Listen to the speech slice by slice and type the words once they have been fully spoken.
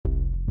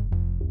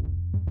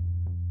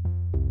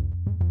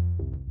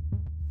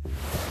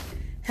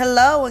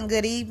Hello and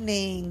good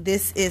evening.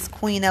 This is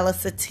Queen Ella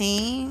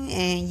Satine,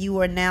 and you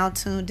are now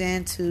tuned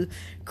in to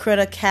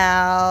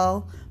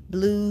Critical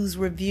Blues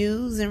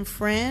Reviews and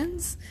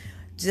Friends.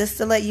 Just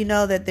to let you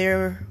know that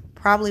there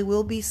probably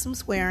will be some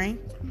swearing.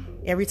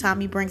 Every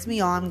time he brings me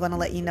on, I'm going to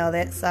let you know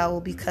that. So I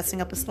will be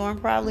cussing up a storm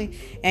probably.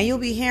 And you'll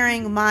be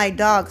hearing my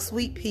dog,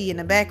 Sweet Pea, in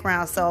the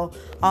background. So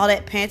all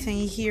that panting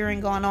you're hearing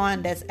going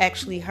on, that's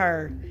actually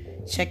her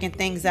checking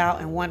things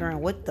out and wondering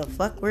what the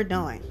fuck we're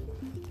doing.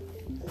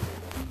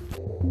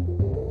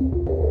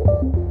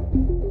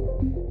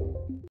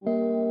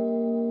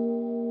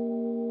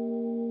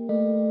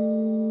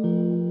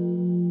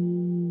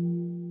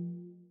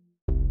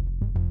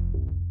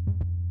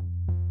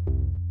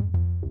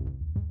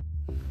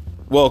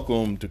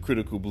 Welcome to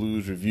Critical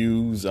Blues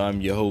Reviews.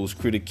 I'm your host,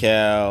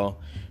 Critical,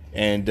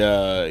 and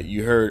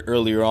you heard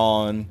earlier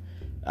on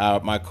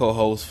my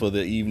co-host for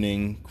the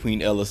evening,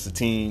 Queen Ella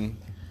Satine,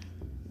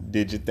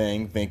 did your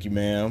thing. Thank you,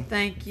 ma'am.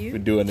 Thank you for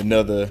doing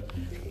another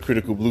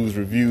Critical Blues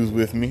Reviews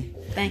with me.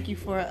 Thank you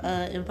for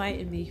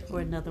inviting me for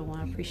another one.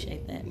 I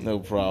appreciate that. No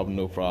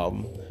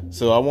problem.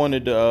 So I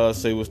wanted to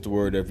say what's the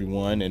word,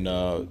 everyone, and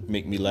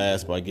make me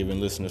last by giving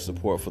listener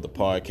support for the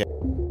podcast.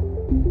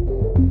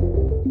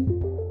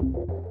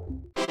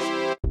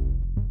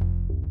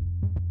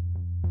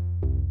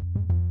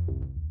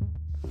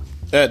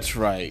 That's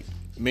right.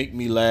 Make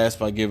me last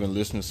by giving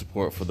listener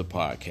support for the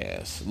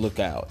podcast. Look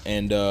out.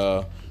 And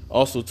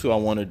also, too, I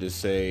wanted to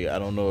say, I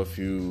don't know if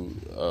you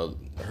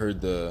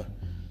heard I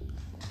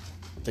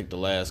think the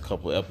last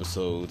couple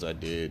episodes I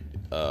did,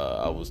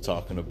 I was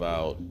talking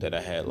about that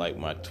I had like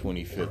my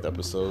 25th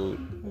episode.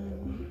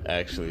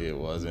 Actually, it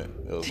wasn't.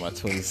 It was my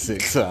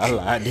 26th, so I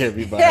lied to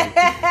everybody.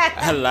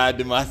 I lied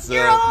to myself.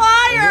 You're a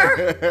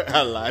liar.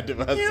 I lied to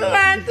myself. You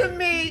lied to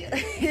me.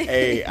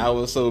 Hey, I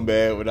was so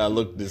mad when I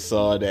looked and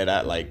saw that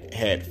I like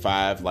had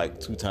 5 like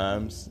 2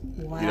 times.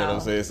 Wow. You know what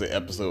I'm saying? It's like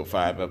episode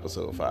 5. And I was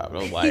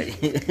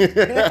like,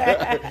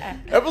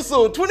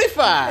 episode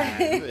 25.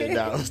 And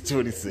now it's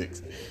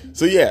 26.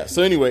 So yeah,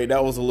 so anyway,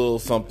 that was a little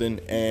something.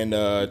 And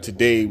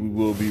today we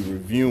will be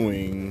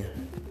reviewing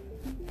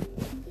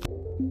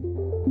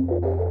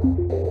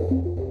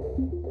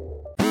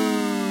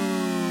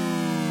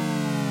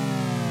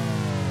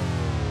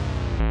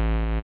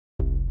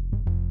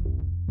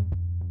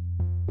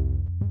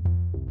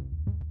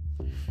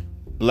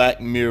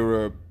Black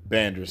Mirror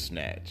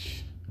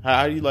Bandersnatch.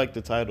 How do you like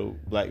the title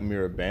Black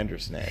Mirror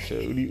Bandersnatch?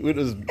 What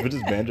does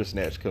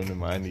Bandersnatch come to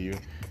mind to you?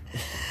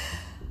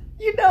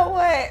 You know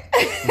what?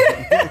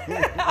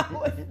 I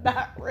was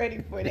not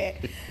ready for that.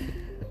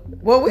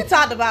 Well, we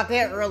talked about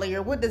that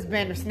earlier. What does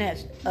Bandersnatch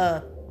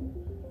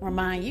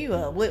remind you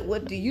of?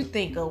 What do you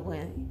think of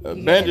when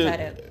you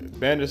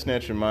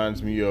Bandersnatch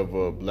reminds me of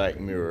a Black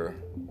Mirror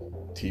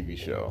TV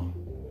show,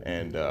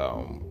 and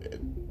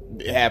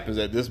it happens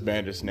that this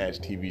Bandersnatch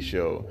TV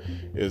show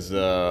is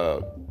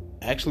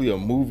actually a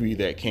movie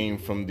that came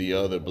from the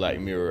other Black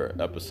Mirror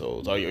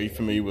episodes. Are you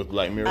familiar with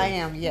Black Mirror? I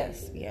am,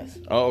 yes.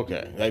 Oh,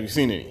 okay. Have you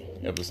seen any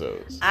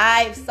episodes?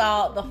 I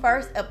saw the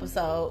first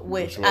episode,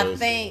 which I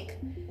think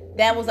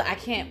that was, I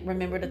can't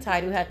remember the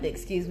title, you have to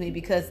excuse me,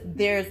 because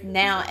there's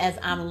now, as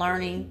I'm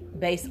learning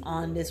based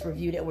on this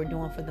review that we're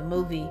doing for the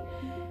movie,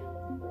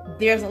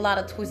 there's a lot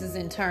of twists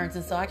and turns,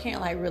 and so I can't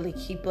like really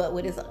keep up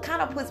with it. It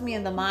kind of puts me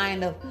in the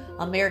mind of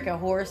American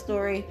Horror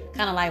Story,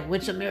 kind of like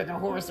which American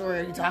Horror Story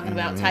are you talking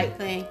about type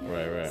thing.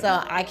 Right.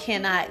 So I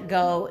cannot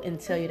go and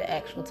tell you the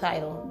actual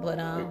title, but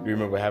do you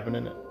remember what happened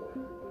in it?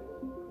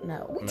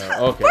 No.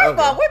 Okay, First of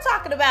all, we're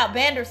talking about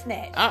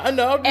Bandersnatch. I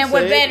know. I'm just and saying,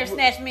 what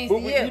Bandersnatch means to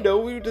you. You know,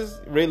 we were just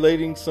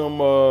relating some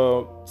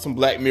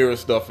Black Mirror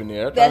stuff in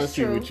there. That's trying to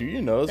see true. what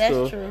you know. That's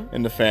so, true.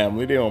 And the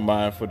family, they don't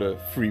mind for the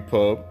free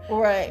pub.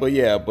 Right. But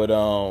yeah, but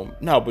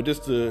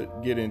just to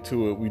get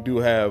into it, we do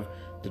have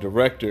the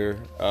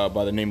director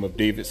by the name of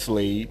David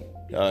Slade.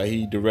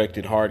 He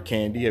directed Hard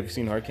Candy. Have you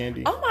seen Hard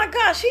Candy? Oh my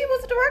gosh, he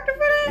was the director for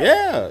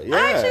that? Yeah.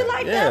 I actually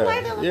like that. I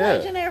like the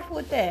Legionnaire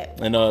with that.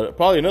 And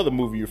probably another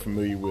movie you're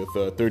familiar with,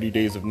 30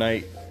 Days of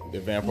Night, the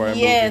vampire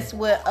movie. Yes,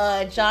 with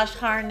Josh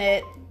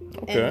Hartnett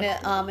Okay.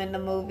 in the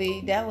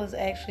movie. That was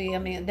actually,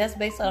 that's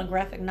based on a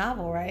graphic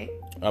novel, right?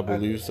 I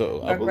believe so.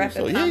 Or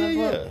graphic comic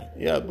book.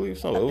 Yeah, I believe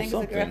so. I It was think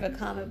something. it's a graphic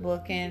comic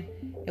book, and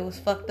it was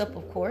fucked up,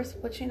 of course.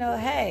 But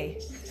hey,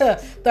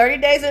 30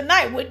 Days a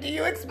Night. What do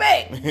you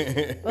expect?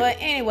 But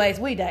anyways,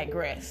 we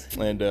digress.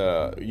 And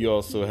you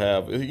also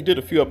you did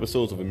a few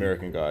episodes of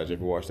American Gods. You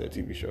ever watched that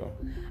TV show?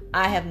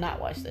 I have not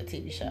watched that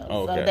TV show.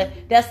 Okay. So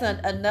that's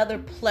another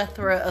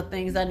plethora of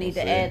things I need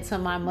to add to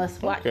my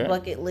must-watch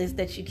bucket list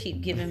that you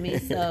keep giving me.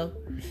 So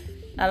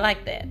I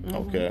like that. Mm-hmm.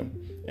 Okay.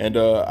 And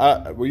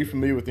were you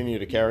familiar with any of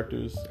the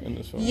characters in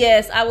this film?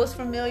 Yes, I was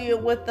familiar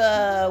with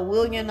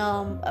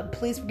William.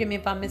 Please forgive me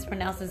if I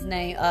mispronounce his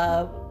name.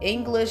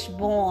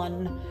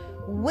 English-born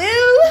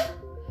Will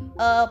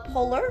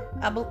Poehler,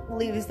 I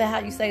believe is that how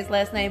you say his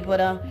last name,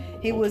 but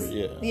he was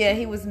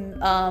he was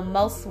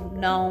most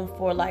known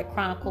for like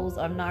Chronicles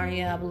of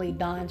Narnia, I believe,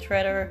 Dawn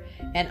Treader,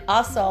 and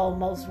also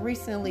most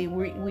recently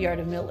We Are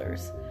the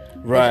Millers.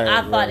 Right.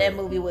 I thought that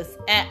movie was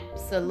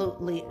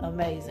absolutely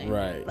amazing.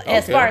 Right.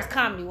 As far as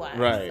comedy wise.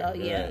 Right. So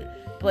yeah. Right.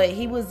 But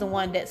he was the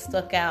one that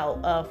stuck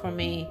out for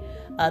me.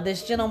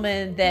 This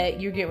gentleman that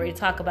you're getting ready to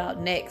talk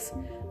about next,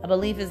 I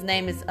believe his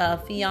name is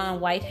Fionn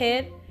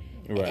Whitehead.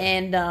 Right.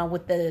 And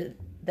with the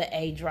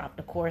A dropped,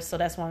 of course. So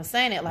that's why I'm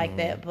saying it like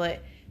that.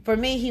 But for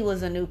me, he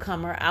was a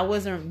newcomer. I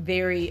wasn't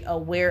very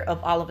aware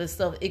of all of his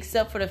stuff,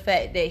 except for the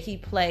fact that he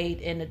played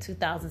in the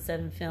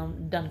 2007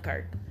 film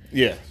Dunkirk.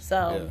 Yeah.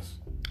 So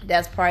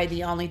that's probably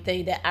the only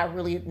thing that I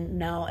really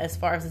know as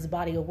far as his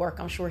body of work.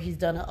 I'm sure he's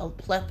done a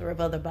plethora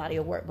of other body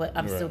of work, but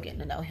I'm still getting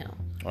to know him.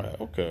 All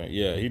right, okay.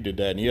 Yeah, he did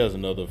that. And he has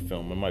another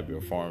film. It might be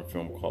a foreign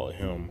film called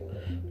Him.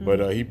 But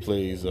he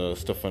plays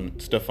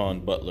Stefan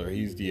Butler.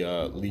 He's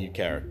the lead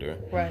character.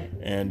 Right.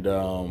 And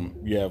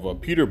you have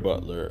Peter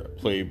Butler,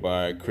 played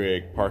by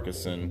Craig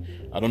Parkinson.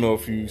 I don't know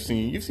if you say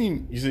you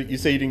didn't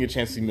get a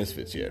chance to see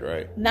Misfits yet,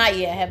 right? Not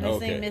yet.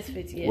 Haven't seen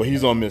Misfits yet. Well,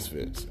 he's on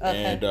Misfits.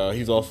 Okay. And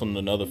he's also in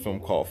another film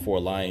called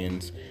Four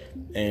Lions.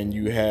 And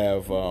you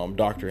have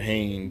Dr.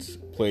 Haynes,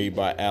 played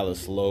by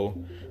Alice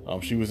Lowe.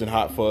 She was in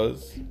Hot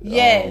Fuzz.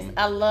 Yes,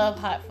 I love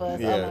Hot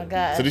Fuzz. Yeah. Oh my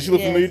god! So did she look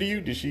familiar to you?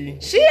 Did she?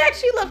 She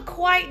actually looked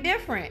quite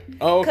different.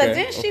 Oh, okay. Because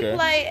didn't she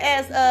play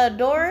as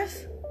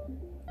Doris?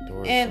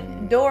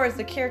 And Doris,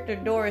 the character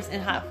Doris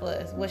in Hot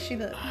Fuzz, was she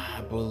the? I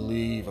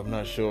believe. I'm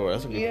not sure.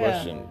 That's a good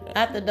question. I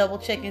have to double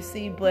check and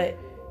see, but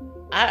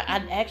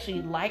I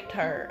actually liked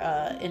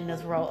her in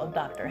this role of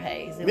Dr.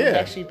 Hayes. It was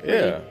actually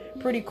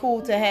pretty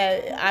cool to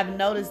have. I've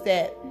noticed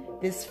that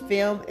this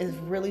film is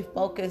really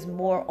focused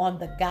more on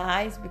the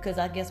guys, because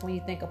I guess when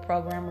you think of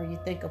programmer, you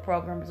think of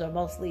programmers are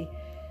mostly,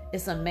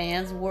 it's a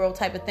man's world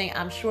type of thing.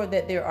 I'm sure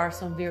that there are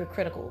some very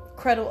credible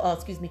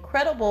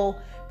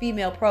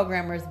female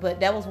programmers,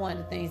 but that was one of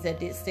the things that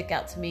did stick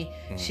out to me.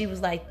 She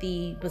was like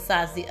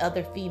besides the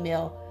other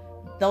female,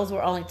 those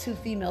were only two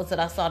females that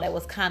I saw that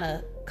was kind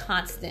of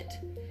constant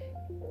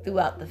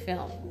throughout the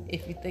film,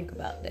 if you think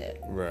about that.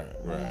 Right.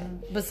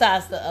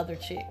 Besides the other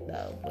chick,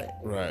 though. But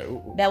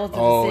that was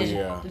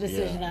the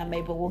decision I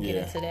made, but we'll get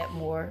into that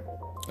more.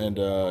 And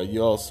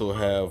you also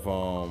have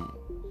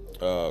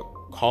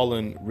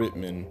Colin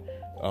Rittman.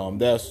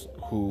 That's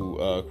who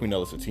Queen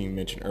Elizabeth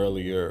mentioned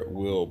earlier.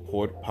 Will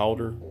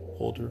Poulter.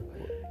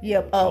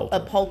 Yeah,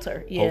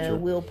 Poulter. Yeah,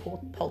 Will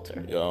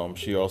Poulter.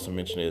 She also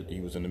mentioned that he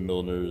was in the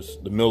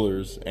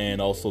Millers, and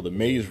also the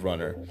Maze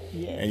Runner.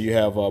 Yes. And you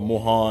have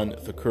Mohan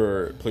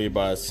Thakur, played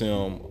by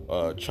Sim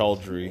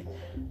Chaudhry.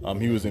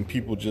 He was in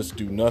People Just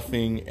Do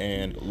Nothing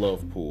and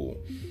Love Pool.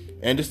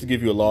 And just to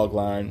give you a log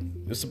line,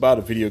 it's about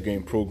a video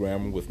game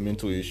programmer with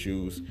mental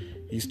issues.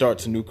 He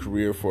starts a new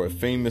career for a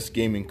famous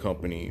gaming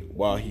company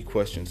while he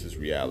questions his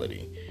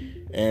reality.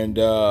 And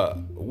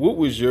what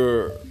was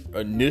your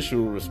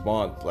initial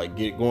response, like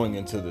going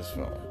into this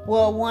film?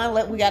 Well,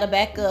 we got to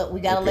back up. We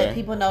got to let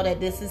people know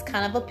that this is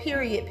kind of a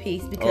period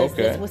piece, because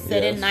this was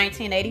set in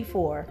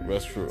 1984.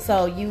 That's true.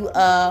 So you,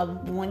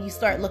 when you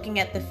start looking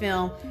at the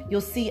film,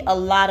 you'll see a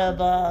lot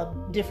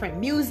of different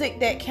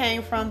music that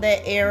came from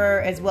that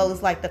era, as well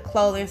as like the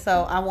clothing.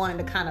 So I wanted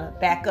to kind of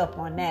back up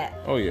on that.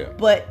 Oh yeah.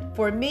 But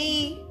for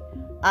me,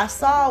 I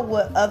saw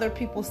what other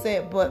people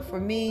said, but for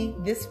me,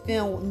 this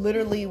film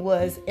literally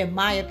was, in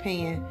my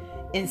opinion,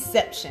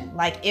 Inception.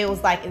 Like, it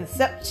was like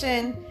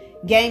Inception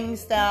gaming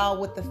style,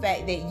 with the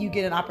fact that you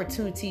get an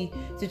opportunity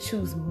to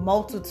choose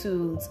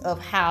multitudes of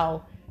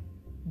how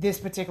this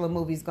particular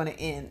movie is going to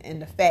end,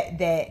 and the fact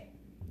that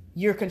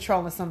you're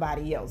controlling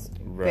somebody else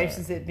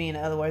versus it being in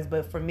other words.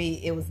 But for me,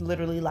 it was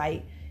literally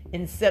like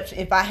Inception.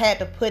 If I had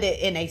to put it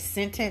in a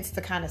sentence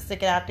to kind of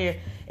stick it out there,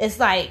 it's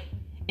like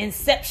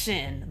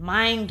Inception,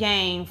 mind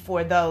game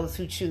for those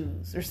who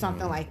choose, or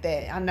something like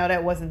that. I know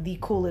that wasn't the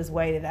coolest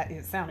way that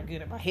it sounded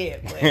good in my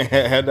head, but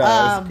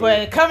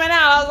but coming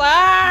out,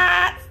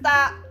 I was like,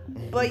 stop.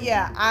 But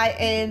yeah,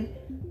 I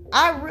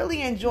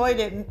really enjoyed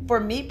it. For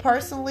me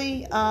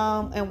personally,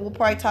 and we'll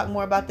probably talk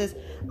more about this,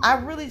 I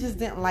really just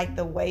didn't like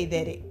the way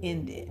that it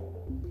ended.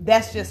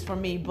 That's just for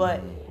me.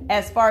 But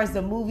as far as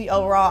the movie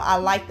overall, I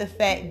like the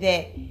fact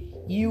that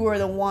you were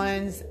the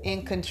ones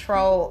in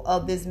control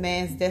of this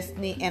man's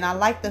destiny. And I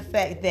like the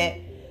fact that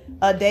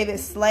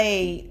David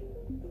Slade,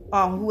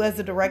 who is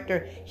the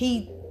director,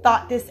 he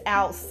thought this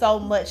out so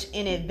much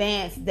in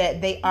advance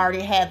that they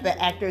already had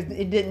the actors.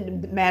 It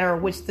didn't matter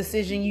which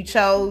decision you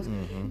chose.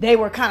 They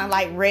were kind of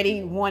like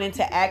ready, wanting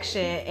to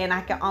action. And I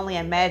can only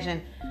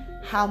imagine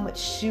how much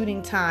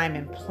shooting time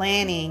and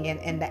planning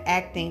and the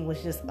acting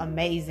was just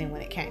amazing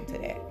when it came to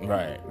that.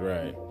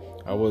 Right.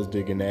 I was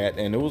digging that,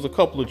 and there was a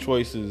couple of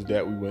choices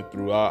that we went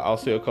through. I'll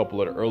say a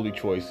couple of the early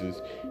choices.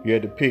 You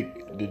had to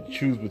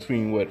choose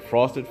between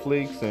Frosted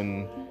Flakes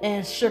and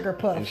Sugar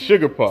Puffs.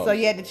 So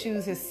you had to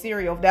choose his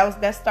cereal.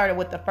 That started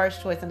with the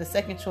first choice, and the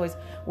second choice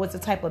was the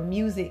type of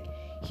music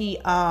he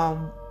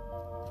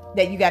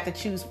that you got to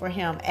choose for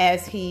him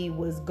as he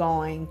was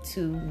going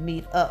to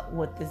meet up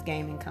with this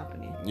gaming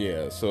company.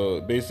 Yeah, so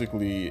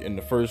basically in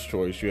the first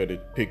choice you had to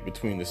pick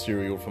between the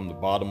cereal from the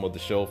bottom of the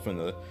shelf in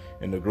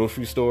the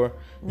grocery store,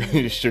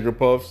 Sugar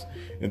Puffs,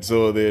 and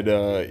so that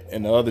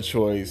in the other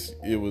choice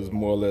it was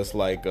more or less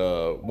like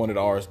one of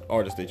the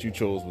artists that you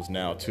chose was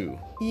Now 2.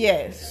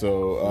 Yes.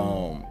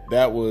 So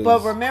that was.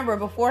 But remember,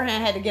 beforehand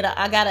I had to get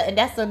and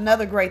that's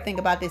another great thing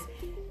about this.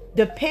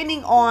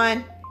 Depending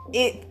on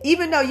it,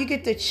 even though you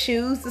get to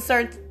choose the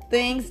certain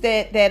things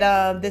that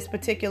this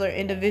particular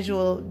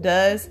individual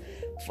does,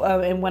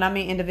 and when I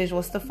mean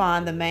individual,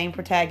 Stefan, the main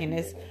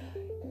protagonist,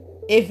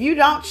 if you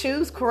don't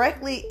choose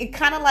correctly, it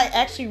kind of like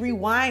actually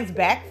rewinds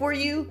back for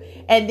you,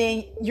 and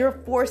then you're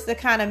forced to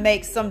kind of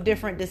make some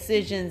different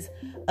decisions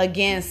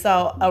again.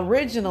 So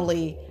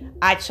originally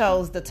I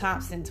chose the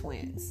Thompson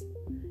twins,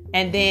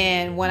 and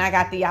then when I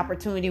got the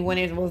opportunity, when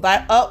it was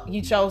like, oh,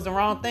 you chose the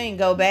wrong thing,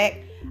 go back,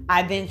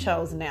 I then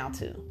chose Now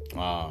 2.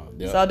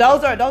 Yeah. So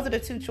those are the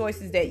two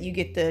choices that you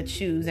get to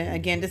choose, and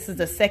again, this is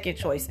the second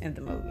choice in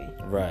the movie.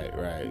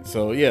 Right.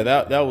 So yeah,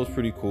 that was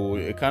pretty cool.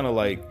 It kind of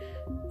like,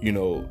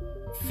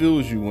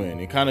 fills you in.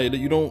 It kind of,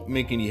 you don't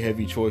make any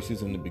heavy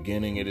choices in the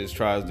beginning. It just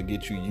tries to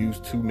get you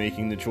used to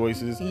making the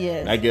choices.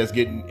 Yes. And I guess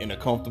getting in a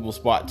comfortable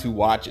spot to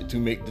watch it, to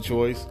make the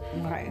choice.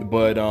 Right.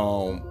 But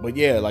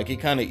yeah, like it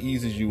kind of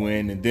eases you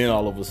in, and then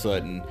all of a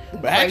sudden,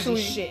 crazy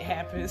shit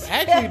happens.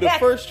 Actually, the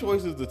first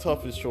choice is the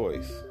toughest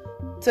choice.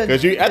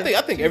 Because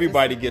I think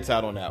everybody gets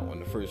out on that one,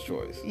 the first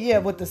choice. Yeah,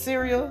 with the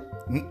cereal.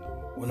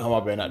 Well, no,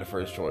 my bad, not the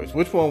first choice.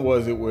 Which one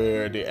was it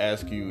where they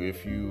ask you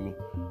if you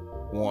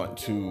want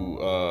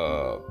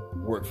to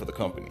work for the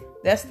company?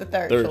 That's the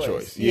third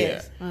choice. Yeah.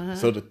 Yes. Uh-huh.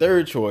 So the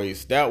third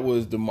choice, that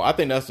was I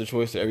think that's the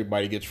choice that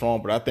everybody gets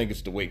wrong, but I think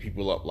it's to wake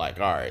people up. Like,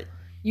 all right,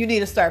 you need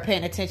to start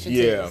paying attention to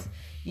this.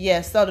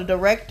 Yeah. So the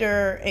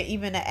director and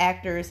even the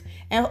actors,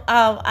 and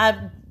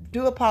I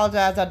do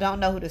apologize, I don't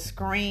know who the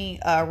screen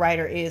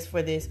writer is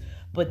for this,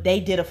 but they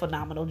did a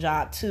phenomenal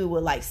job too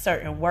with like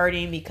certain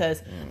wording,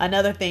 because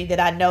another thing that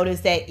I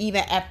noticed, that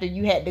even after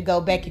you had to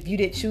go back, if you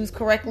didn't choose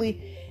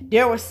correctly,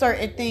 there were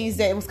certain things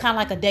that it was kind of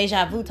like a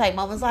deja vu type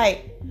moments.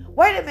 Like,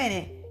 wait a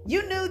minute,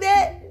 you knew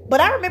that,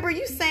 but I remember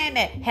you saying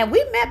that. Have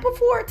we met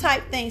before?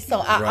 Type thing. So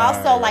I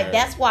also like,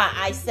 that's why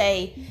I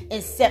say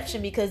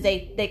Inception, because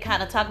they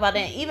kind of talk about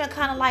that. And even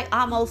kind of like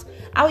almost,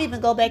 I'll even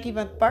go back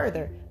even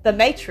further, The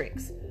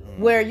Matrix,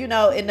 where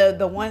in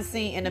the one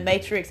scene in The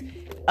Matrix,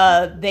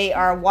 they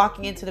are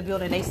walking into the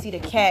building, they see the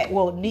cat.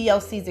 Well, Neo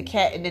sees the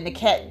cat, and then the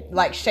cat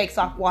like shakes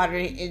off water,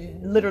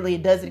 and literally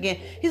it does it again.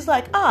 He's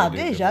like,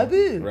 deja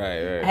vu.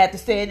 Right. I had to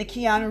say in the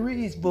Keanu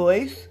Reeves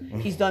voice.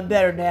 He's done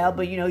better now,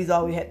 but he's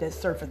always had that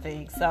surfer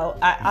thing. So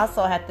I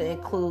also have to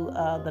include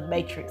the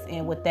Matrix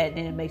in with that.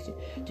 Then it makes you,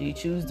 do you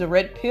choose the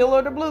red pill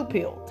or the blue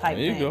pill type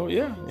thing? There you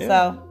go. Yeah.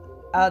 So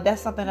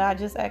that's something that I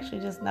just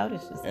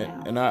noticed just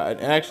now. And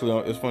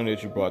actually, it's funny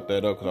that you brought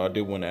that up, because I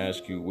did want to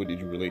ask you, what did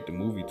you relate the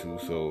movie to?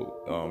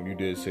 So you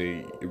did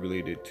say it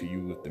related to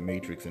you with The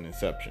Matrix and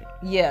Inception.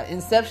 Yeah,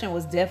 Inception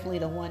was definitely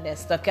the one that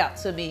stuck out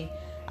to me.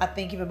 I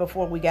think even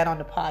before we got on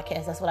the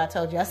podcast, that's what I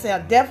told you. I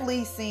said I'm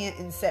definitely seeing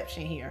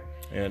Inception here,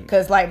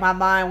 because like my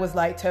mind was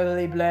like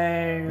totally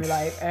blown,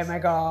 like, oh my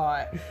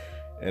god.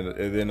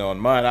 And then on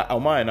mine,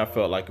 I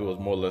felt like it was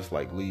more or less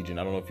like Legion.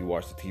 I don't know if you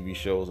watch the TV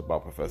shows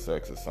about Professor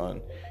X's son.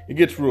 It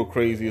gets real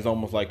crazy. It's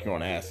almost like you're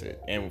on acid.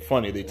 And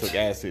funny, they took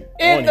acid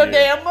in the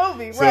damn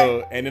movie, right?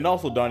 So, and then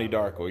also Donnie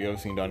Darko. You ever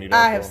seen Donnie Darko?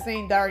 I have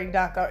seen Donnie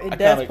Darko. It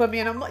does put me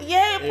in a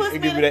it puts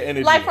me in that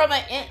energy.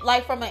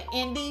 like from an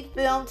indie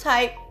film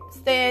type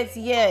stance.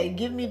 Yeah,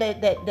 give me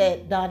that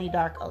Donnie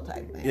Darko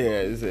type thing.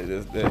 Yeah, it's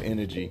that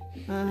energy,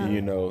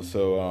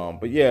 So,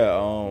 but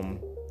yeah,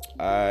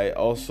 I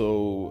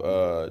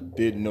also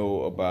did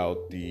know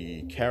about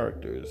the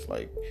characters.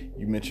 Like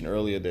you mentioned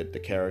earlier, that the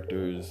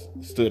characters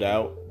stood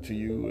out to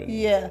you.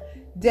 Yeah,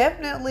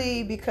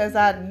 definitely, because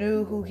I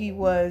knew who he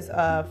was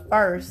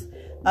first.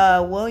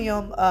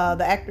 William,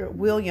 the actor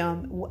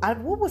William.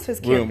 What was his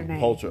character name?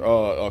 Poulter.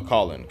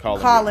 Colin.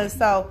 Colin.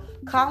 So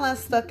Colin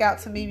stuck out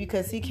to me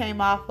because he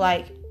came off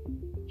like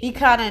he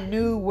kind of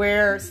knew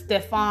where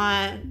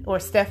Stefan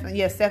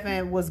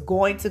was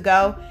going to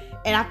go.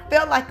 And I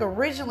felt like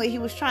originally he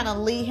was trying to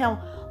lead him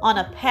on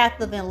a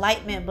path of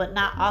enlightenment, but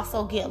not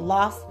also get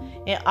lost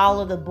in all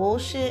of the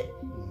bullshit.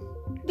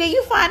 Then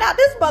you find out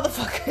this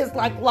motherfucker is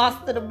like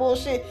lost to the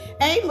bullshit,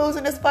 and he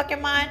losing his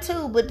fucking mind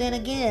too. But then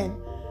again,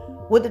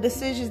 with the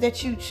decisions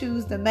that you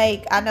choose to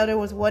make, I know there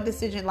was one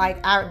decision,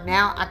 like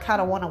I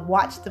kind of want to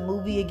watch the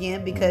movie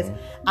again, because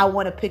I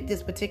want to pick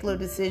this particular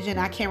decision.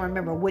 I can't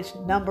remember which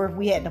number, if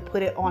we had to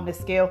put it on the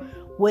scale,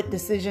 what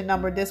decision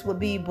number this would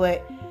be,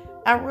 but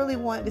I really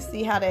wanted to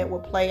see how that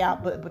would play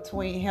out, but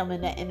between him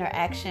and that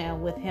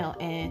interaction with him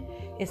and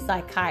his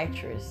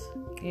psychiatrist.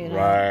 You know?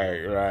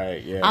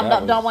 Right, yeah.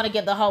 I don't want to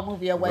give the whole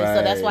movie away,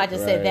 so that's why I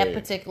just said that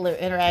particular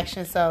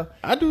interaction. So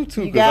I do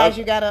too. You guys,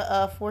 you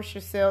gotta force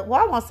yourself.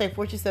 Well, I won't say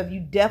force yourself. You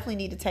definitely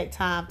need to take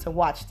time to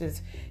watch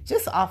this,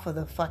 just off of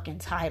the fucking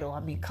title. I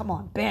mean, come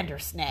on,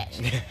 Bandersnatch.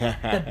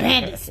 The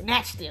bandit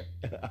snatched him.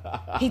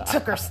 He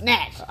took her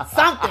snatch.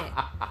 Something.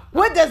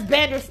 What does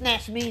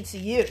Bandersnatch mean to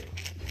you?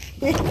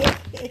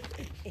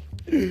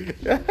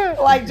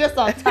 Like just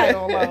on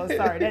title alone.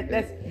 Sorry,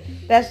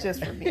 that's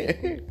just for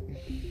me.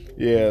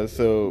 Yeah,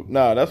 so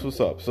that's what's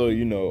up. So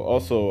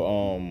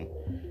also,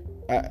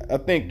 I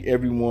think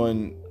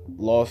everyone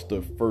lost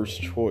the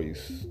first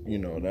choice.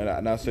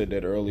 And I said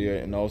that earlier,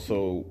 and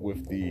also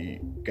with the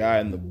guy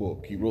in the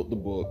book, he wrote the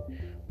book,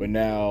 but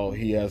now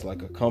he has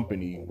like a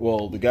company.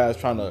 Well, the guy's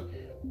trying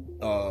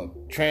to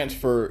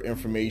transfer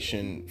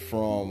information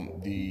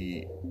from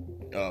the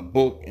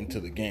book into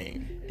the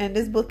game. And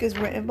this book is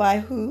written by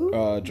who?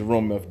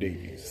 Jerome F.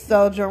 Davies.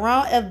 So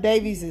Jerome F.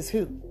 Davies is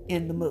who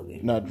in the movie?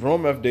 Now,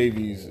 Jerome F.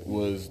 Davies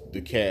was the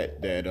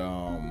cat that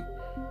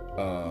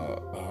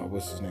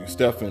what's his name?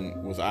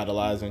 Stefan was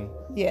idolizing.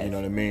 Yes. You know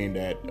what I mean?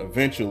 That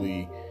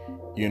eventually,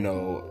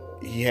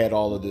 he had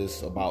all of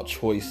this about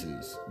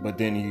choices, but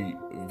then he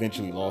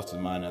eventually lost his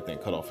mind. I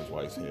think cut off his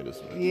wife's head or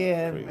something.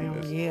 Yeah,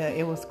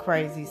 it was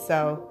crazy.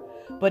 So,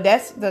 but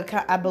that's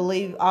I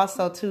believe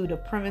also too the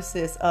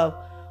premises of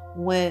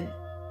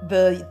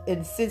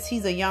and since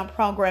he's a young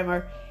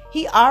programmer,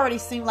 he already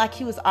seemed like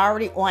he was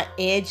already on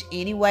edge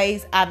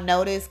anyways. I've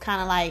noticed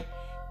kind of like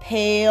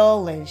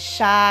pale and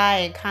shy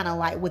and kind of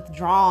like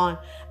withdrawn,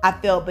 I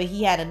felt, but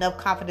he had enough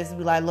confidence to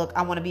be like, look,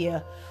 I want to be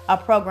a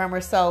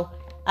programmer. So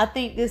I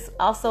think this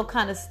also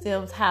kind of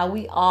stems how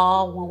we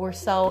all, when we're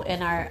so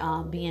in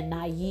our being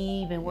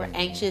naive and we're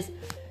anxious,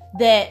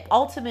 that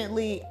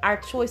ultimately our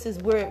choices,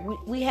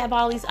 we have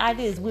all these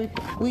ideas.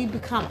 We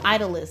become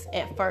idolists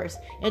at first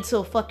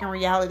until fucking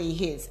reality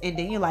hits. And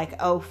then you're like,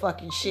 oh,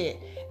 fucking shit.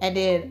 And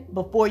then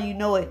before you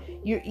know it,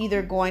 you're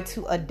either going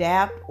to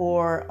adapt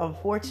or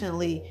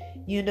unfortunately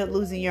you end up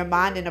losing your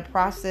mind in a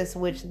process,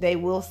 which they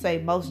will say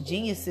most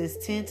geniuses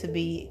tend to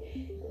be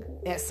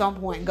at some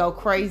point go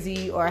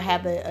crazy or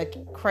have a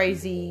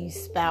crazy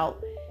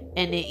spout.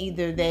 And then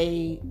either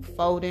they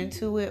fold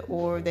into it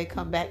or they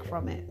come back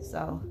from it.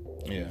 So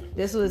yeah,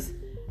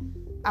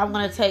 I'm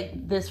going to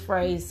take this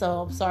phrase,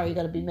 so I'm sorry you're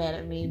going to be mad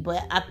at me,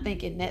 but I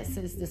think in that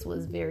sense, this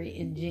was very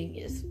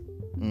ingenious.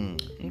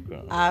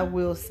 Okay. I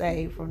will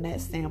say from that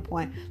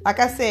standpoint. Like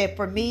I said,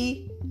 for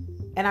me,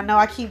 and I know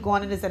I keep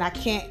going to this and I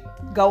can't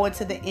go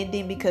into the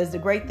ending because the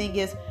great thing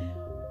is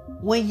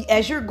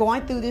as you're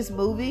going through this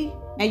movie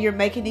and you're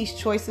making these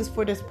choices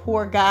for this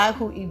poor guy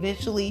who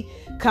eventually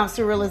comes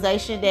to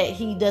realization that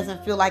he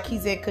doesn't feel like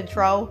he's in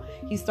control,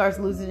 he starts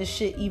losing his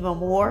shit even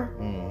more.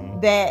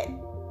 That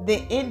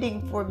the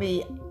ending for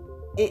me,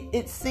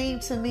 it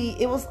seemed to me,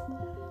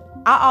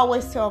 I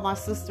always tell my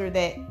sister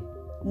that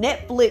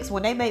Netflix,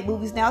 when they make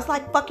movies now, it's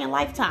like fucking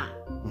Lifetime.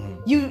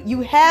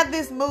 You have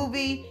this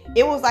movie,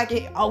 it was like,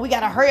 we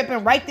gotta hurry up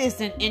and write this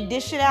and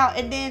dish it out,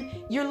 and then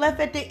you're left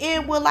at the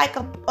end with like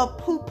a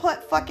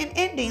poo-putt fucking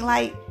ending.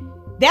 Like,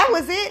 that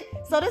was it.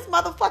 So this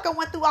motherfucker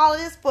went through all of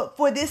this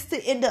for this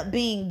to end up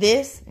being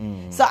this.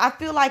 So I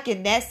feel like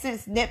in that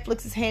sense,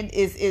 Netflix's hand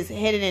is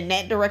headed in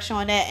that direction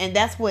on that, and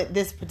that's what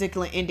this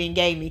particular ending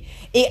gave me.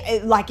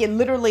 It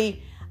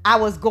literally, I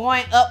was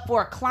going up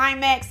for a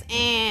climax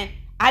and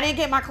I didn't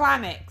get my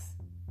climax.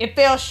 It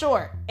fell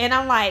short. And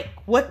I'm like,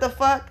 what the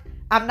fuck?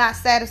 I'm not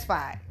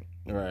satisfied.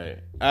 Right.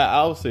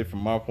 I would say from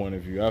my point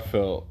of view, I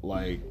felt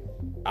like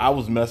I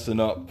was messing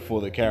up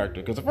for the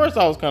character. Because at first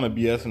I was kind of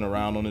BSing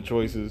around on the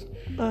choices.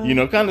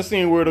 Kind of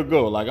seeing where to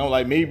go. Like, I'm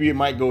like, maybe it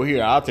might go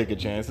here. I'll take a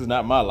chance. It's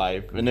not my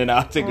life. And then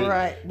I'll take a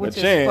chance. Which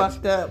is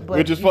fucked up.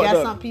 But you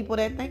got some people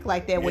that think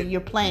like that when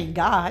you're playing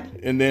God.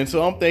 And then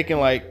so I'm thinking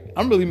like,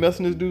 I'm really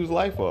messing this dude's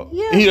life up.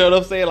 Yeah. You know what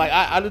I'm saying? Like,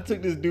 I just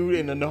took this dude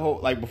and then the whole,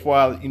 like, before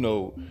I,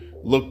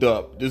 looked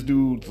up, this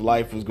dude's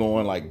life was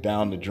going like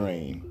down the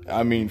drain.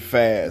 I mean,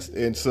 fast.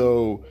 And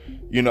so,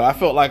 I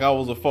felt like I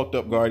was a fucked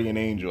up guardian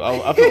angel.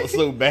 I felt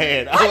so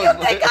bad. How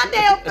you think I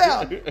damn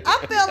felt?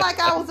 I felt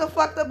like I was a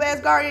fucked up ass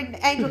guardian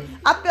angel.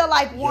 I felt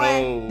like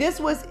this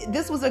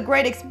was a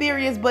great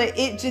experience, but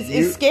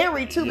it's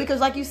scary too because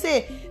like you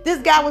said,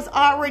 this guy was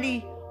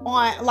already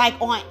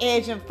on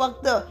edge and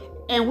fucked up,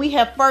 and we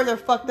have further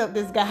fucked up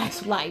this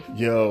guy's life.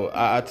 Yo,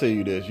 I tell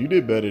you this, you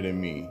did better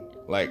than me.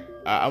 Like,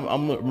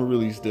 I'm gonna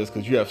release this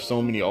because you have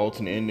so many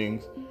alternate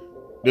endings.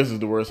 This is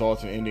the worst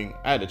alternate ending.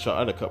 I had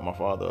to cut my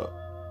father up.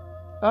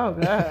 Oh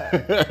god.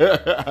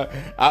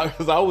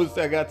 Because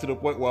I got to the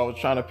point where I was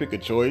trying to pick a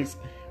choice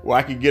where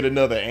I could get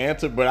another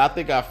answer, but I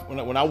think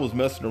when I was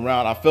messing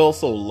around, I fell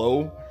so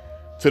low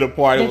to the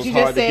point it was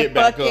hard to get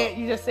back up.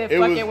 You just said,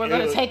 fuck it, we're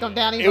going to take them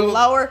down even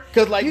lower.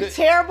 Like you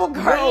terrible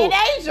guardian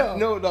angel.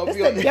 No.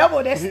 It's the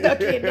devil that's stuck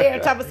in there.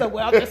 Talking about,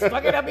 well, just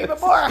fuck it up even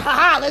more.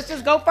 Ha, let's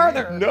just go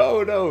further.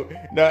 No.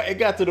 It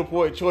got to the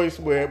point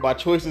where my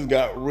choices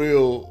got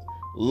real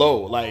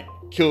low. Like,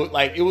 kill.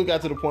 Like it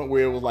got to the point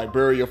where it was like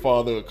bury your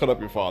father or cut up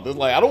your father. It's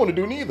like I don't want to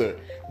do neither.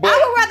 But I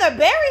would rather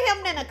bury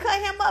him than to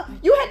cut him up.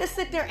 You had to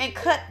sit there and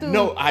cut through.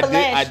 no, I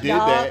flesh, did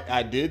dog. that.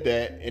 I did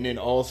that, and then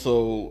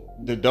also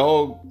the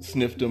dog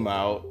sniffed him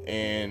out,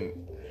 and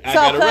I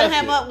got So cutting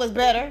arrested. him up was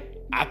better.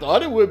 I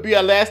thought it would be.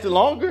 I lasted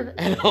longer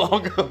and a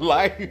longer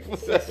life.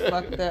 That's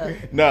fucked up.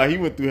 Nah, he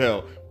went through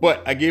hell.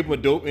 But I gave him a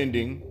dope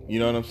ending. You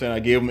know what I'm saying?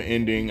 I gave him an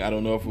ending. I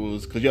don't know if it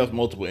was because you have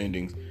multiple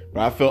endings, but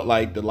I felt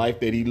like the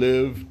life that he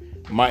lived,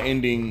 my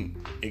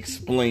ending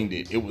explained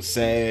it. It was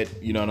sad,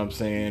 you know what I'm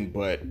saying?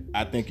 But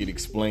I think it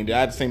explained it. I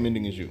had the same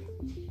ending as you.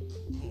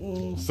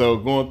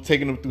 So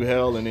taking him through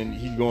hell and then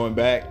he going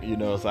back, you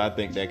know. So I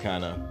think that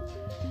kind of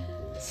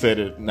said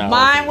it.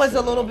 Mine was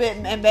a little bit,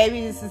 and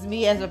maybe this is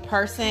me as a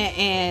person,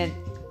 and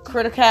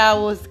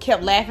Critical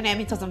kept laughing at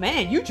me because,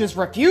 man, you just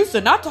refused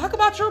to not talk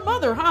about your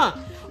mother, huh?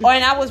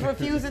 And I was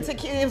refusing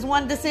to. It was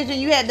one decision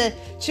you had to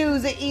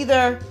choose it,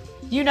 either,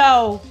 you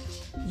know,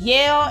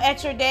 yell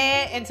at your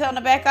dad and tell him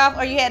to back off,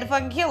 or you had to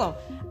fucking kill him.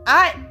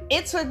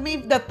 It took me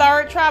the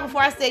third try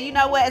before I said, you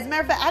know what? As a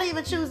matter of fact, I didn't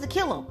even choose to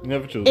kill him.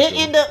 Never chose. It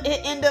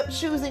ended up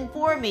choosing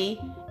for me,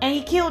 and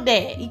he killed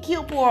Dad. He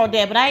killed poor old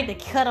Dad, but I had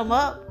to cut him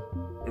up.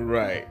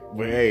 Right,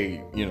 but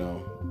hey, you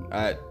know,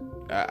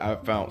 I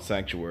found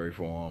sanctuary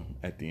for him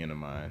at the end of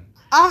mine.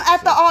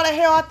 After all the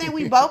hell I think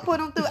we both put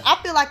him through, I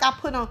feel like I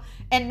put him,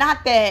 and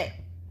not that,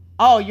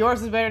 oh,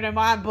 yours is better than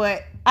mine,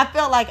 but I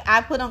felt like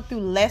I put him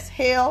through less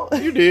hell.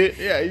 You did,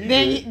 yeah, you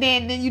did.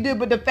 Then you did,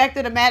 but the fact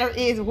of the matter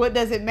is, what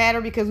does it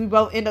matter? Because we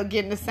both end up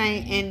getting the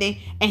same ending,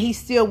 and he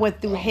still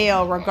went through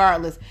hell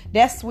regardless.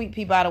 That's Sweet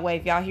Pea, by the way,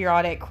 if y'all hear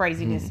all that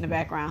craziness in the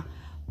background.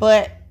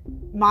 But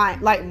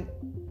mine,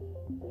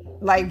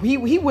 like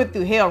he went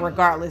through hell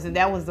regardless, and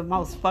that was the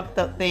most fucked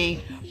up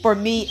thing for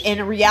me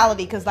in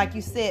reality, because like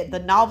you said, the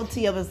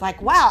novelty of it is like,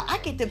 wow, I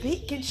get to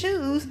pick and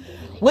choose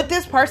what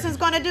this person's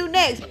gonna do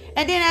next.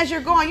 And then as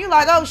you're going, you're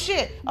like, oh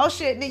shit.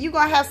 And then you're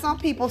gonna have some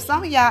of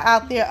y'all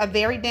out there are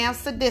very damn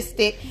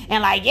sadistic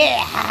and like, yeah,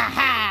 ha ha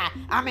ha,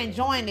 I'm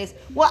enjoying this.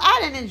 Well, I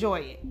didn't enjoy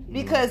it,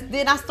 because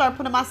then I start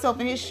putting myself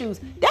in his shoes.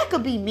 That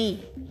could be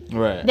me.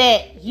 Right.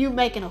 That you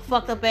making a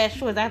fucked up ass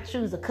choice. I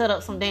choose to cut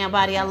up some damn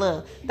body I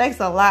love. Thanks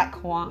a lot,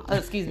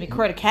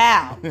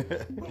 Critical.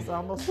 So I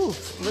almost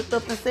slipped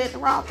up and said the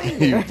wrong thing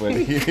there.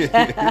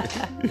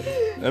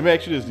 Let me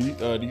ask you this: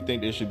 do you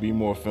think there should be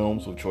more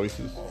films with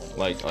choices?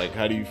 Like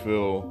how do you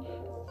feel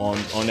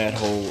on that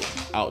whole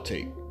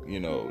outtake?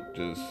 You know,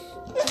 just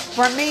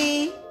for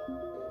me,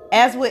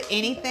 as with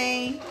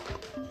anything,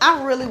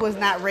 I really was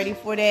not ready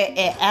for that.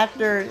 And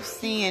after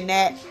seeing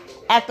that,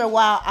 after a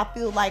while, I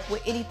feel like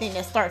with anything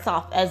that starts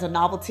off as a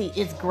novelty,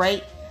 it's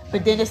great,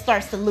 but then it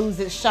starts to lose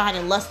its shine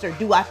and luster.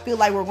 Do I feel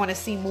like we're going to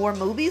see more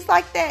movies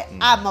like that?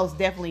 I most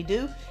definitely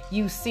do.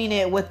 You've seen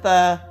it with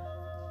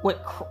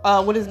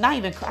what is not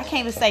even, I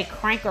can't even say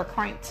Crank or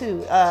Crank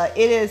 2. It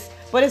is,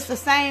 but it's the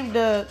same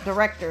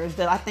directors.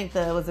 I think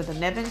was it the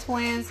Nevin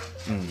twins?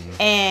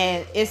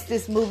 And it's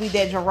this movie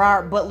that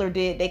Gerard Butler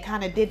did. They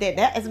kind of did that.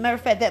 As a matter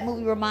of fact, that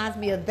movie reminds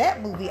me of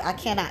that movie. I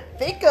cannot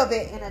think of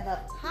it in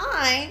enough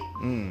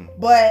time.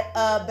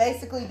 But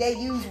basically, they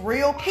use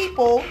real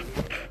people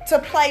to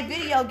play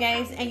video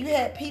games, and you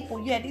had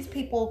these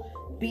people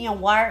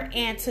being wired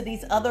into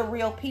these other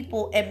real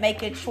people and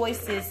making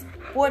choices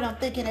for them,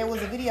 thinking it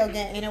was a video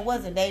game, and it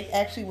wasn't. They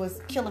actually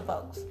was killing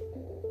folks.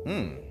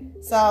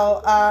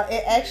 So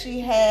it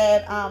actually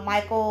had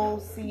Michael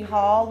C.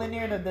 Hall in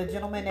there, the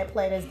gentleman that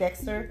played as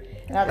Dexter.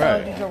 And I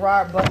told you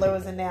Gerard Butler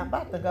was in there. I'm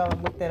about to go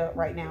and look that up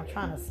right now. I'm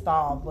trying to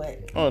stall,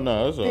 but oh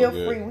no, it's all feel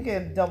good. free. We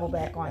can double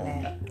back on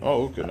that.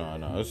 Oh, okay,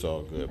 no, it's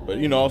all good. But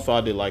you know, also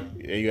I did like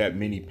you had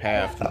many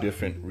paths to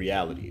different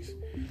realities,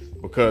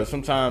 because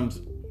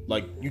sometimes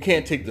like you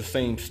can't take the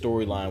same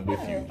storyline with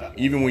you,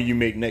 even when you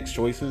make next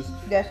choices.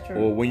 That's true.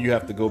 Or when you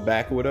have to go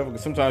back or whatever.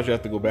 Because sometimes you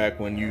have to go back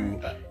when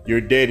your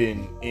dead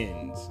end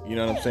ends. You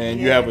know what I'm saying?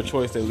 You have a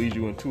choice that leads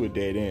you into a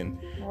dead end.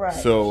 Right.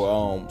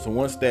 So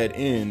once that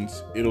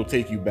ends, it'll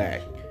take you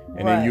back,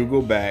 and then you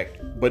go back.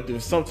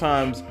 But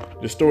sometimes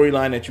the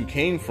storyline that you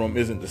came from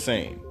isn't the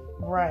same.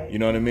 Right. You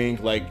know what I mean?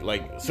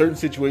 Like certain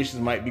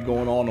situations might be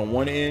going on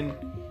one end,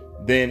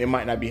 then it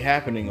might not be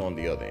happening on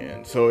the other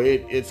end. So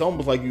it's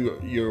almost like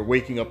you're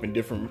waking up in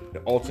different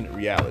alternate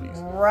realities.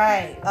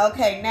 Right.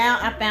 Okay, now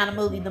I found a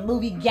movie. The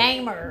movie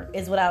Gamer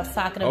is what I was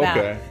talking about.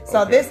 Okay.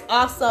 So this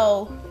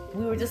also,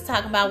 we were just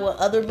talking about what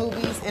other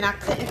movies, and I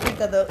couldn't think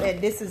of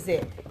and this is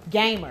it.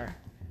 Gamer,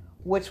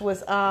 which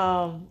was,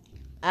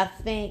 I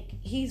think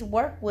he's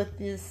worked with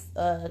this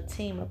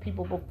team of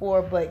people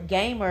before, but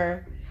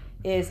Gamer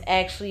is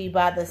actually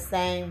by the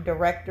same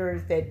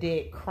directors that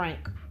did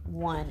Crank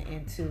 1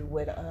 and 2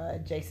 with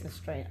Jason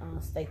Statham,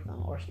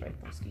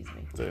 excuse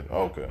me.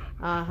 Okay.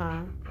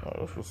 Uh-huh. Oh,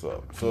 that's what's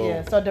up. So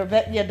yeah, so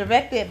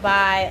directed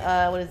by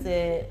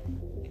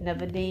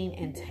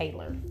Naveen and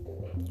Taylor.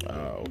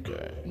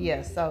 Okay.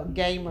 Yeah, so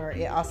Gamer,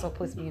 it also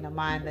puts me in the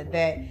mind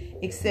that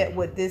except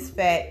with this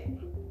fact,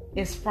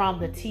 is from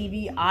the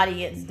TV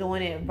audience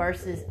doing it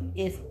versus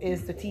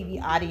is the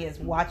TV audience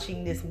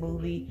watching this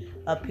movie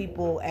of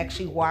people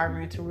actually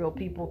wiring to real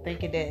people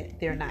thinking that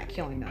they're not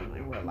killing them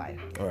in real life.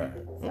 All right.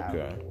 So,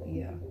 Okay.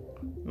 Yeah.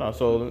 No,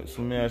 so let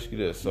me ask you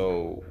this.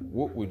 So,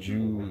 what would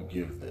you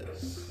give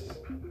this?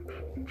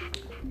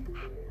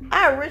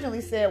 I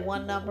originally said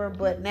one number,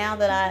 but now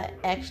that I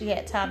actually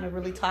had time to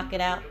really talk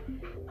it out,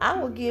 I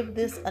will give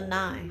this a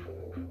 9.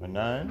 A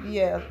 9?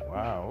 Yeah.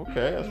 Wow.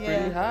 Okay, that's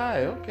pretty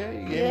high.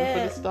 Okay, you gave me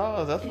for the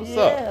stars. That's what's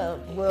Yeah.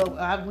 up.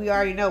 Well, we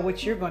already know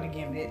what you're going to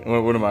give it.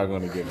 What am I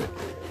going to give it?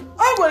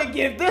 I'm going to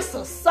give this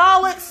a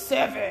solid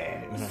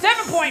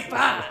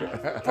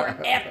 7.5 for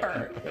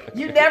effort.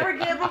 You never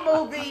give a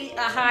movie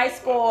a high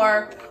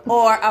score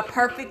or a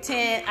perfect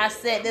 10. I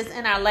said this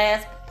in our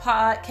last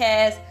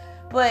podcast,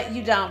 but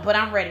you don't. But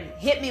I'm ready.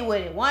 Hit me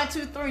with it. 1,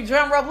 2, 3.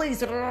 Drum roll,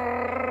 please. All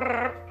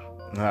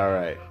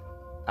right.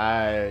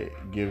 I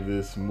give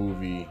this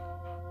movie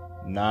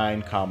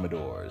 9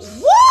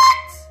 Commodores.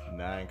 What?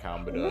 9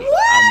 Commodores.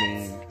 What? I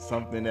mean,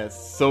 something that's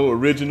so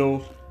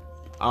original.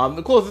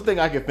 The closest thing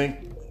I could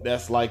think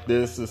that's like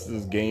this is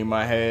this game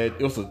I had.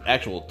 It was an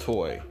actual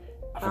toy.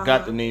 I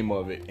forgot the name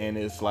of it, and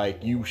it's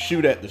like you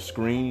shoot at the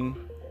screen,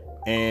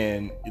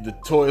 and the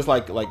toy is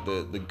like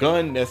the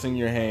gun that's in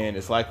your hand.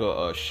 It's like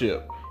a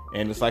ship,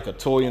 and it's like a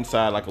toy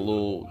inside, like a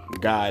little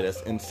guy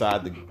that's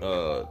inside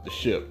the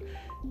ship.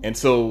 And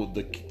so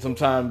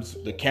sometimes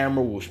the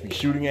camera will be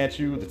shooting at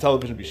you, the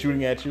television will be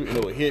shooting at you, and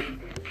it will hit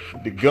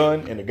the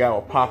gun, and the guy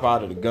will pop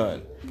out of the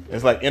gun.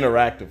 It's like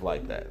interactive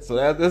like that.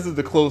 So this is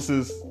the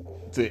closest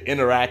to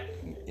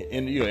interacting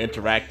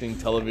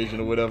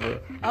television or whatever.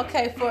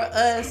 Okay, for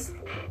us,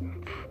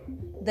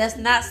 that's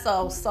not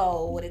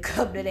so when it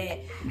comes to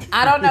that.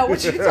 I don't know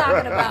what you're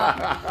talking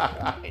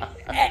about.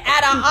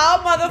 Out of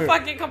all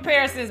motherfucking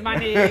comparisons, my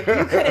nigga,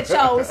 you could have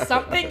chose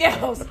something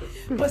else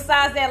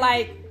besides that.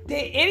 Like,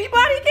 did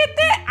anybody get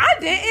that? I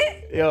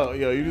didn't. Yo,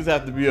 you just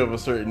have to be of a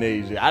certain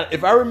age.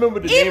 If I remember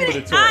the name of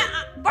the toy.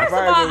 First of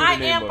all,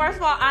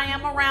 I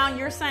am around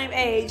your same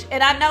age,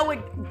 and I know what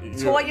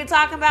toy you're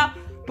talking about.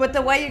 But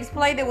the way you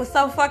explained it was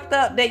so fucked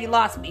up that you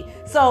lost me.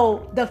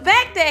 So the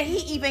fact that he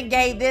even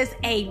gave this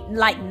a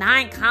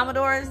 9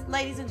 Commodores,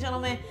 ladies and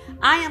gentlemen,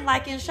 I am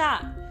in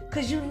shock.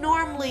 Because you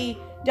normally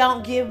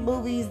don't give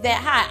movies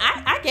that high.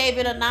 I gave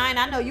it a 9.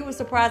 I know you were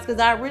surprised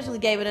because I originally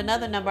gave it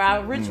another number. I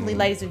originally,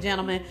 ladies and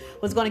gentlemen,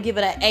 was going to give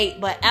it an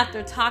 8. But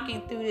after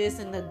talking through this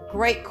and the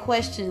great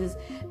questions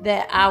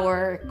that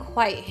our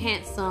quite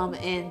handsome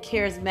and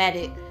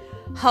charismatic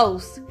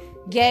host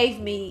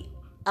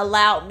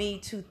allowed me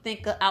to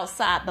think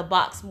outside the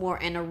box more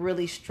and to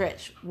really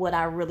stretch what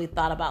I really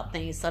thought about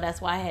things. So that's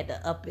why I had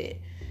to up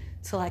it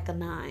to a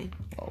 9.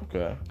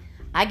 Okay.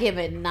 I give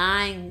it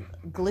 9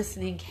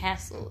 glistening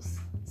castles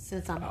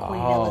since I'm Queen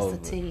Ella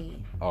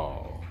Satine.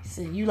 Oh.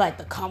 So you like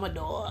the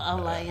Commodore. I'm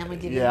gonna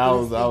give it I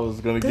was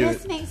gonna give it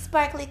glistening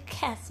sparkly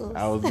castles.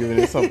 I was giving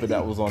it something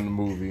that was on the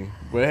movie.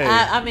 But hey.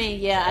 I knew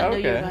you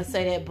were gonna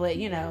say that, but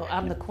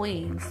I'm the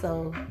queen,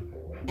 so.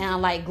 And I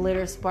like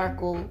glitter,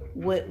 sparkle,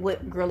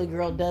 what girly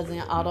girl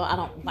doesn't. Although I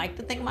don't like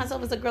to think of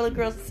myself as a girly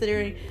girl,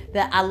 considering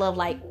that I love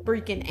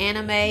freaking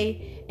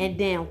anime and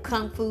damn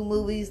kung fu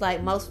movies.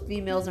 Like most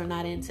females are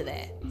not into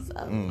that. So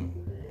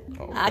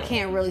okay. I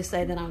can't really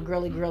say that I'm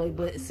girly,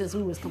 but since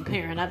we was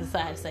comparing, I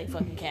decided to say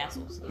fucking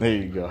castles. There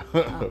you go.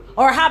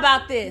 Or how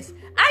about this?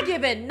 I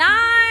give it 9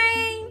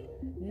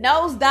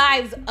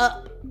 nosedives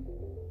up.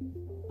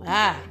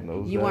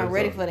 You weren't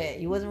ready for that.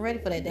 You wasn't ready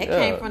for that. That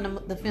came from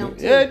the film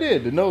too. Yeah, it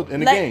did. The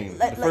game,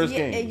 the first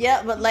game.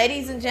 Yeah, but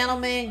ladies and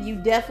gentlemen, you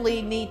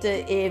definitely need to,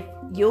 if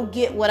you'll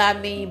get what I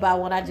mean by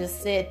what I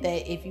just said,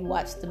 that if you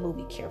watch the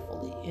movie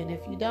carefully, and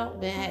if you don't,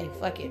 then hey,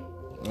 fuck it.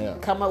 Yeah.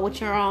 Come up with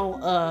your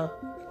own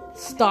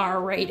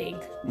star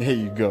rating. There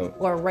you go.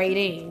 Or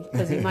rating,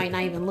 because you might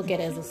not even look at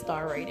it as a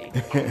star rating.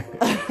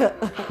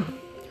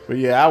 But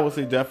yeah, I would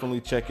say definitely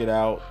check it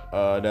out.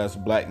 That's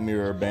Black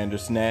Mirror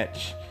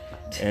Bandersnatch.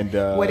 And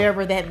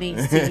whatever that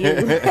means to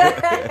you.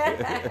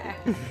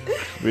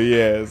 But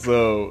yeah,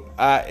 so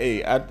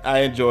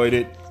I enjoyed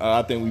it.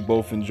 I think we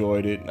both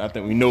enjoyed it. I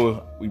think we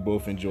know we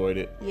both enjoyed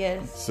it.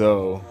 Yes.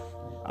 So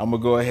I'm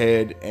gonna go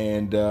ahead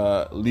and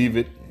leave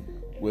it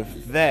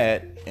with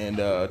that and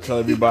tell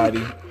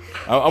everybody.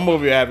 I'm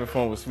over here having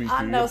fun with Sweet Pea.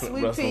 I know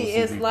Sweet Pea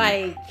is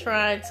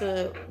trying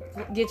to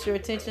get your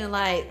attention.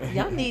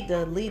 Y'all need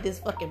to leave this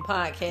fucking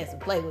podcast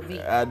and play with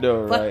me. I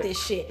know, Fuck right? this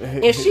shit.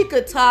 If she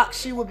could talk,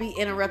 she would be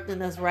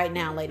interrupting us right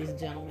now, ladies and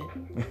gentlemen.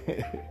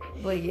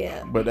 But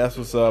yeah. But that's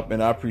what's up,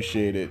 and I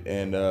appreciate it.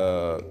 And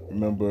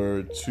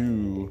remember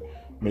to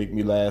make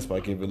me laugh by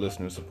giving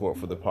listener support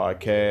for the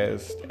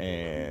podcast.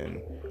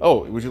 And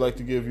would you like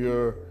to give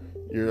your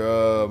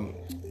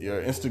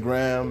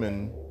Instagram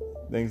and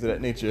things of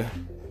that nature?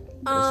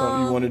 That's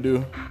something you want to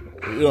do?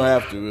 You don't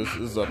have to.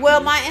 It's up to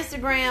you. My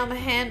Instagram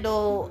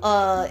handle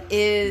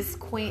is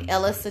Queen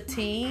Ella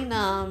Satine.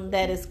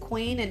 That is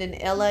Queen and then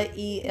Ella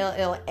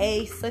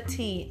ELLA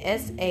Satine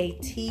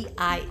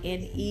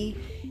SATINE.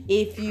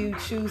 If you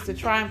choose to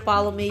try and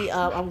follow me,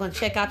 I'm going to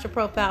check out your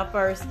profile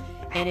first.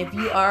 And if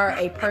you are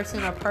a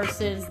person or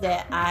persons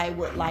that I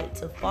would like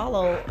to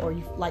follow, or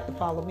you like to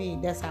follow me,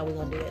 that's how we're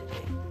going to do it.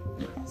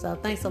 So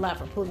thanks a lot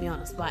for putting me on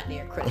the spot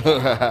there, Chris. No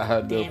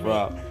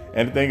problem.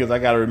 And the thing is, I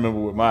got to remember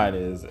what mine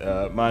is.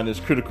 Mine is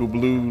Critical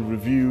Blue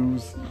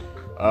Reviews.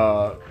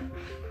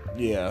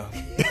 Yeah.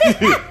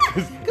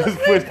 Because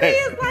Chris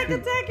is like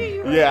attacking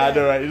you. Yeah, I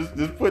know, right?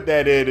 Just put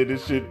that in and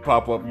it should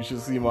pop up. You should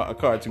see a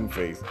cartoon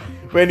face.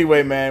 But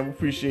anyway, man, we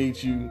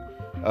appreciate you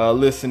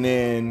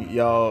listening.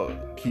 Y'all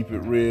keep it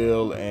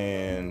real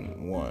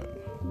and one.